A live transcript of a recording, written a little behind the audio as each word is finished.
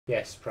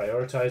Yes,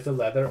 prioritize the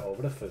leather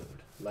over the food.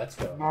 Let's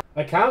go.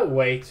 I can't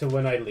wait till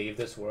when I leave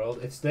this world.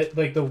 It's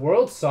like the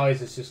world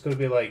size is just going to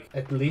be like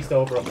at least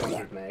over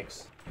 100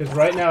 megs. Because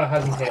right now it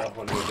hasn't hit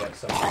 100 yet.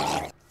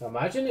 So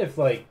imagine if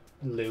like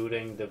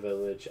looting the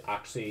village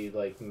actually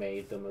like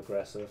made them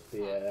aggressive.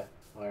 The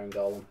Iron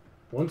Golem.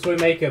 Once we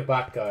make it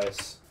back,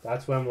 guys,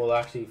 that's when we'll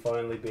actually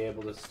finally be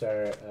able to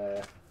start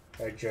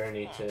our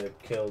journey to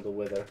kill the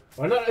Wither.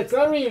 Or not, it's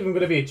not really even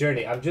going to be a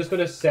journey. I'm just going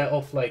to set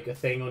up like a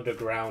thing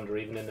underground or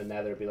even in the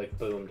nether. Be like,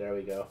 boom, there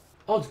we go.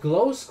 Oh, it's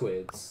glow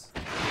squids.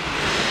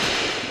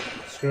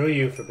 Screw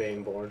you for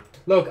being born.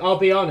 Look, I'll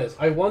be honest.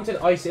 I wanted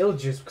ice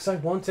illagers because I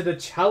wanted a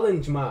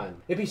challenge, man.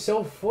 It'd be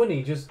so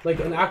funny, just like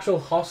an actual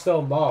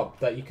hostile mob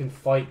that you can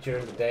fight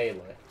during the day,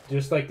 like.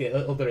 Just like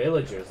the other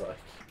illagers, like.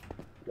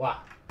 Wow.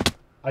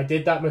 I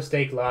did that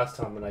mistake last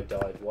time and I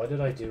died. Why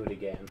did I do it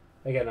again?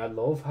 Again, I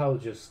love how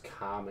just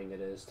calming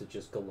it is to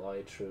just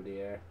glide through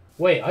the air.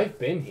 Wait, I've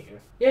been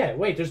here. Yeah,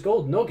 wait, there's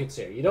gold nuggets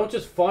here. You don't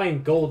just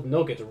find gold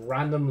nuggets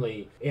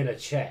randomly in a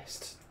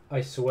chest. I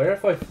swear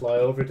if I fly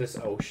over this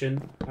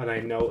ocean and I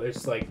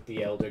notice, like,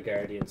 the Elder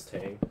Guardian's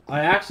thing,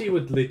 I actually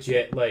would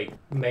legit, like,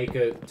 make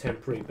a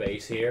temporary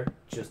base here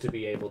just to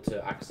be able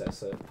to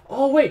access it.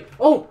 Oh, wait!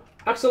 Oh!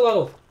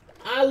 Axolotl!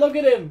 Ah, look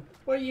at him!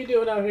 What are you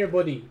doing out here,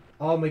 buddy?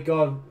 Oh my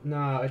god,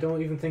 nah, I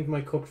don't even think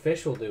my cooked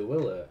fish will do,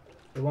 will it?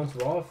 It wants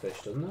raw fish,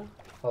 doesn't it?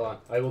 Hold on,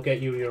 I will get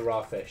you your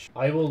raw fish.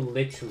 I will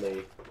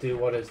literally do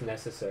what is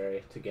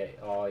necessary to get...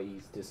 Oh,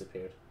 he's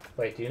disappeared.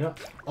 Wait, do you know?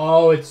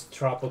 Oh, it's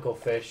tropical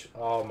fish.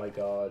 Oh my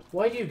god.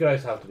 Why do you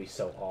guys have to be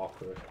so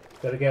awkward?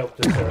 Gotta get up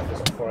to the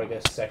surface before I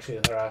get sexually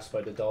harassed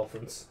by the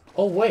dolphins.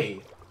 Oh,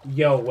 wait.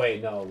 Yo,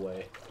 wait, no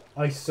way.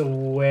 I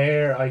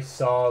swear I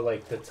saw,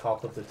 like, the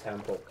top of the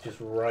temple just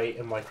right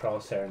in my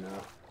crosshair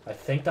now. I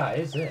think that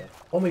is it.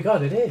 Oh my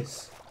god, it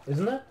is.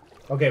 Isn't it?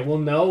 Okay, we'll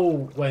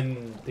know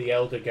when the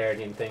Elder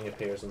Guardian thing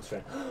appears on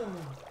screen.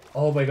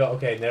 Oh my god,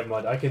 okay, never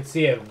mind. I can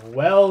see it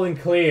well and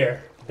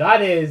clear.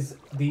 That is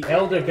the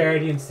Elder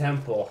Guardian's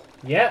temple.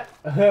 Yep.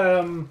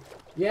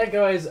 Yeah,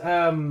 guys,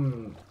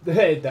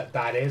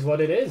 that is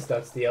what it is.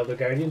 That's the Elder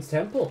Guardian's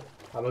temple.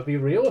 I'm gonna be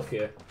real with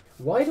you.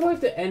 Why do I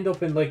have to end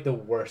up in, like, the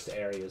worst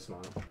areas,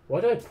 man?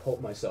 Why do I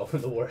put myself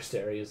in the worst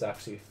areas,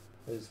 actually?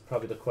 Is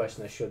probably the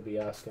question I should be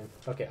asking.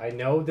 Okay, I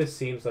know this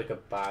seems like a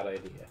bad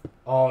idea.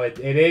 Oh, it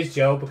is,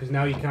 Joe, because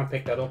now you can't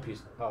pick that up.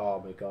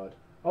 Oh my god.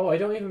 Oh, I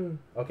don't even...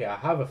 Okay, I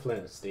have a flint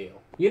and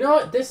steel. You know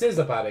what? This is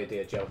a bad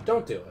idea, Joe.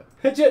 Don't do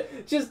it.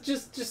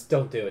 just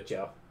don't do it,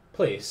 Joe.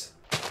 Please.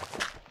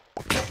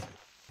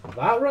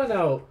 That ran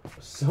out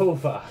so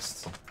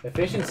fast.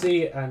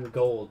 Efficiency and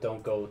gold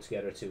don't go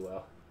together too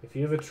well. If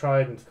you ever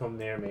tried and come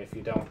near me, if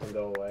you don't, then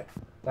go away.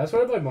 That's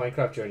where my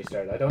Minecraft journey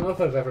started. I don't know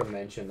if I've ever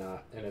mentioned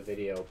that in a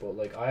video, but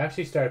like I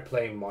actually started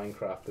playing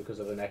Minecraft because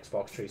of an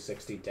Xbox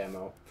 360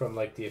 demo from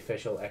like the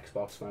official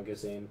Xbox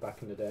magazine back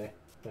in the day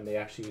when they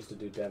actually used to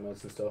do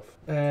demos and stuff.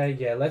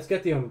 Yeah, let's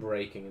get the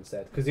Unbreaking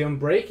instead, because the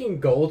Unbreaking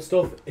gold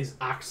stuff is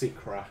actually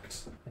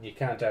cracked, and you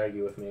can't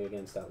argue with me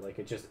against that. Like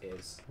it just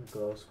is.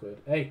 Glow squid.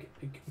 Hey,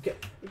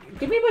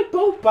 give me my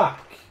boat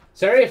back.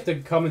 Sorry if the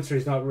commentary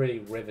is not really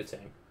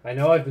riveting. I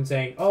know I've been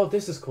saying, oh,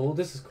 this is cool,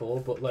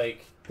 but,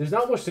 like, there's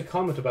not much to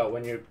comment about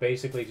when you're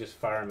basically just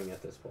farming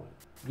at this point.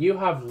 You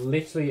have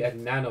literally a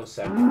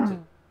nanosecond to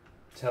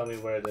tell me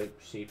where the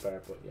sheep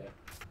are, but yeah.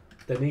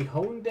 The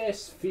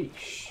Nihondes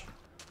fish.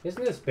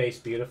 Isn't this base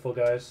beautiful,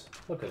 guys?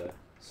 Look at it.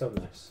 So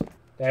nice.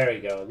 There we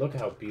go. Look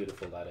at how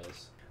beautiful that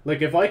is.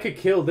 Like, if I could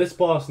kill this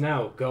boss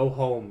now, go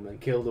home and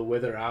kill the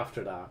Wither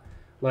after that,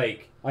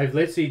 like, I've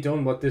literally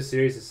done what this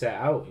series has set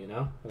out, you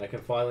know? And I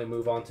can finally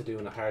move on to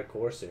doing a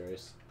hardcore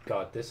series.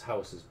 God, this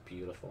house is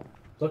beautiful.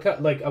 Look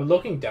at, like, I'm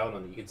looking down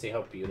on it. You can see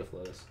how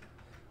beautiful it is.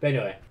 But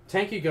anyway,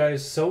 thank you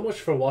guys so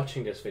much for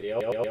watching this video.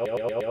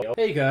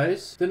 Hey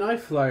guys, the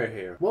Knife Flyer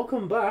here.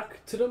 Welcome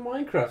back to the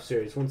Minecraft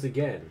series once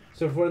again.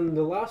 So when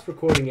the last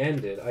recording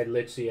ended, I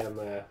literally am,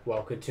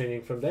 well,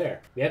 continuing from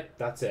there. Yep,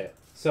 that's it.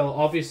 So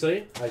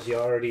obviously, as you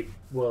already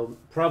will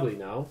probably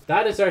know,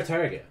 that is our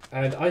target.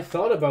 And I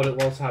thought about it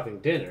whilst having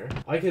dinner.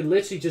 I could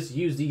literally just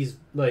use these,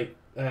 like,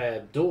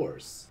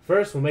 doors.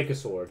 First, we'll make a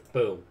sword.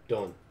 Boom.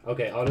 Done.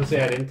 Okay, honestly,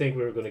 I didn't think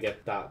we were going to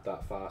get that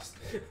fast.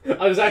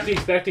 I was actually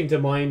expecting to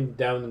mine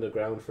down in the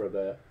ground for a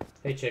bit.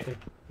 Hey, chicken.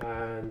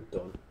 And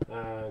done.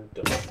 And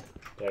done.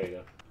 There you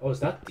go. Oh, is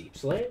that deep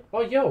slate?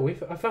 Oh, yo,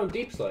 I found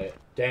deep slate.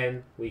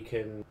 Then we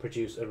can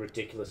produce a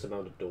ridiculous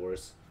amount of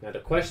doors. Now, the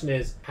question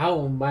is,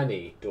 how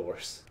many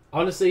doors?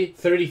 Honestly,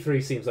 33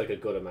 seems like a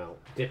good amount.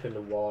 Dip in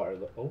the water.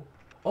 Oh.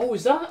 Oh,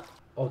 is that?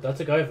 Oh, that's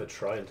a guy with a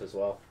trident as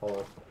well. Hold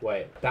on.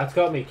 Wait, that's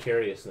got me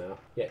curious now.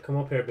 Yeah, come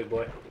up here, big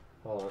boy.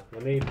 Hold on.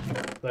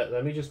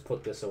 Let me just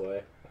put this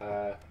away.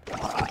 I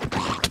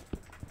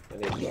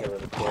need to kill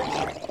him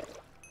quick.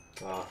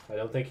 Ah, I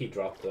don't think he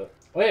dropped it.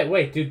 Oh yeah,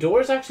 wait, do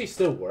doors actually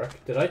still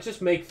work? Did I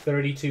just make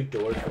 32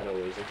 doors for no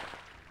reason?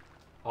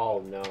 Oh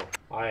no,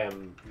 I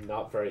am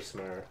not very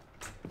smart.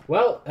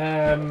 Well,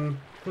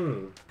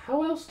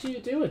 how else do you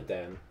do it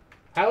then?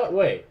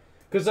 Wait,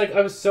 because like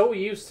I was so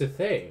used to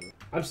thing.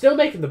 I'm still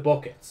making the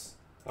buckets,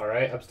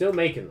 alright? I'm still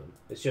making them.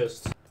 It's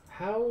just,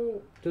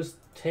 How does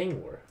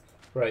thing work?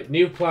 Right,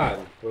 new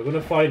plan. We're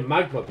gonna find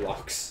magma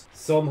blocks.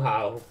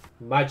 Somehow.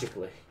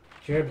 Magically.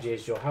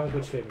 JRPGs, Joe, have a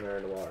good swimming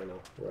in the water now.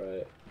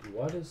 Right.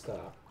 What is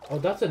that? Oh,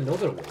 that's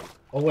another one.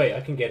 Oh wait, I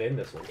can get in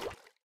this one.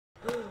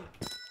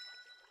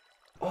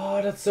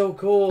 Oh, that's so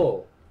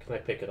cool. Can I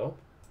pick it up?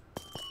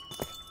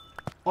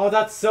 Oh,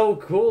 that's so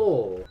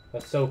cool.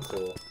 That's so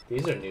cool.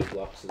 These are new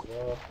blocks as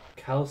well.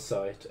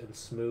 Calcite and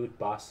smooth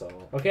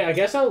basalt. Okay, I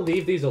guess I'll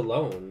leave these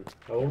alone.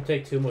 I won't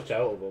take too much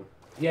out of them.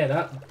 Yeah,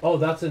 that... Oh,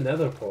 that's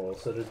another pearl,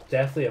 so there's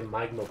definitely a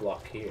magma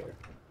block here.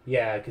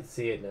 Yeah, I can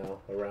see it now,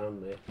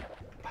 around me.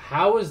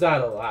 How is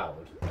that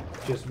allowed?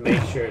 Just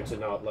make sure to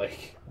not,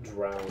 like,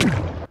 drown.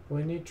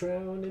 When you're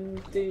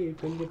drowning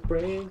deep and your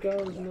brain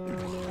goes...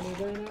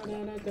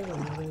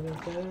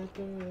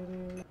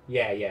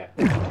 Yeah.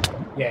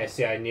 Yeah,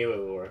 see, I knew it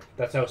would work.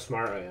 That's how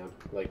smart I am.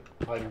 Like,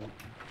 I'm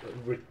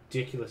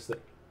ridiculously...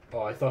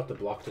 Oh, I thought the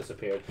block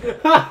disappeared.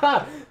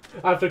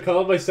 After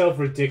calling myself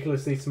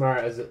ridiculously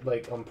smart as it,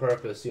 like, on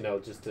purpose, you know,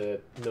 just to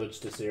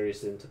nudge the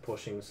series into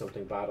pushing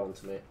something bad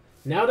onto me.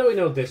 Now that we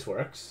know this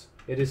works,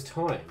 it is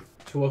time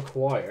to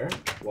acquire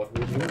what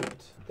we need.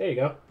 There you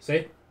go.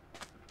 See?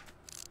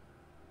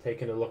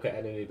 Taking a look at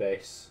enemy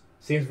base.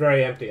 Seems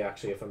very empty,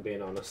 actually, if I'm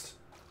being honest.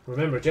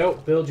 Remember, Joe,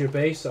 build your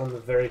base on the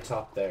very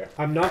top there.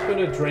 I'm not going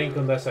to drink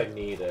unless I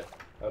need it.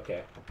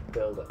 Okay.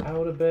 Build it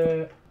out a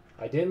bit.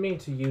 I didn't mean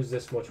to use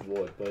this much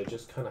wood, but it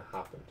just kind of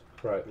happened.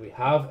 Right, we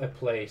have a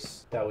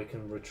place that we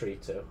can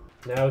retreat to.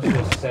 Now it's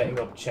just setting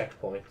up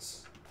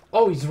checkpoints.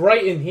 Oh, he's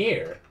right in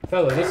here.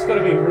 Fella, this is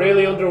going to be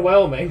really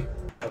underwhelming.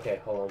 Okay,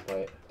 hold on,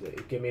 wait.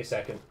 Give me a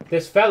second.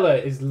 This fella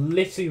is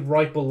literally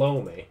right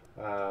below me.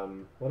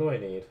 What do I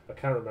need? I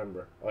can't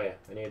remember. Oh yeah,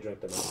 I need to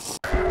drink them out.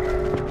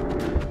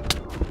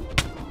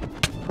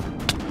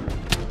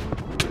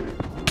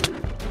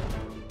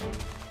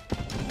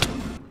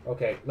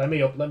 Okay, let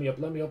me up.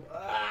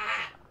 Ah!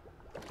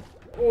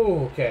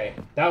 Ooh, okay.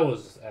 That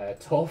was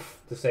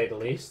tough, to say the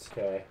least.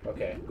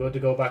 Okay, good to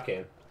go back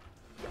in.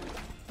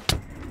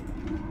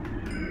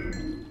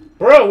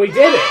 Bro, we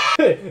did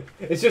it!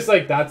 It's just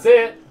like, that's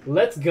it.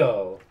 Let's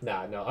go.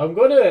 Nah, no,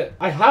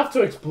 I have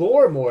to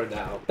explore more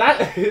now.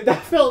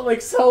 That felt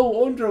like so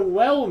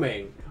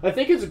underwhelming. I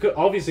think it's good,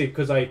 obviously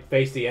because I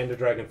faced the Ender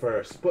Dragon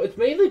first, but it's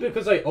mainly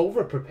because I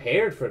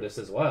over-prepared for this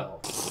as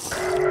well.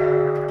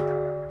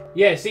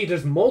 Yeah, see,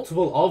 there's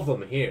multiple of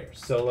them here,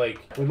 so, like,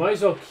 we might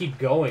as well keep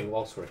going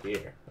whilst we're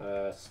here.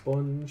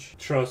 Sponge.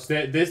 Trust,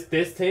 this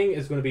thing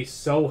is going to be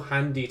so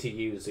handy to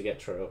use to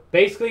get through.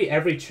 Basically,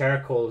 every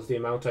charcoal is the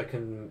amount I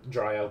can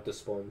dry out the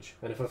sponge.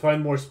 And if I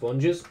find more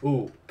sponges,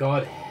 ooh,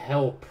 God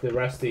help the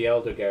rest of the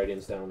Elder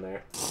Guardians down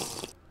there.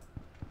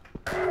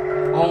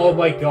 Oh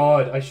my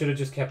God, I should have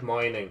just kept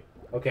mining.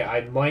 Okay,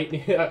 I might...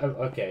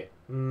 okay.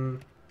 No,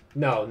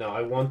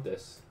 I want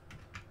this.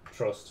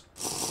 Trust.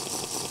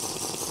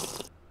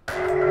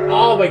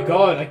 Oh my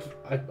God,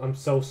 I'm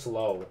so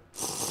slow.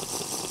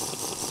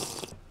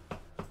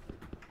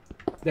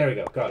 There we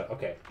go, got it,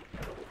 okay.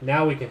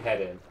 Now we can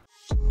head in.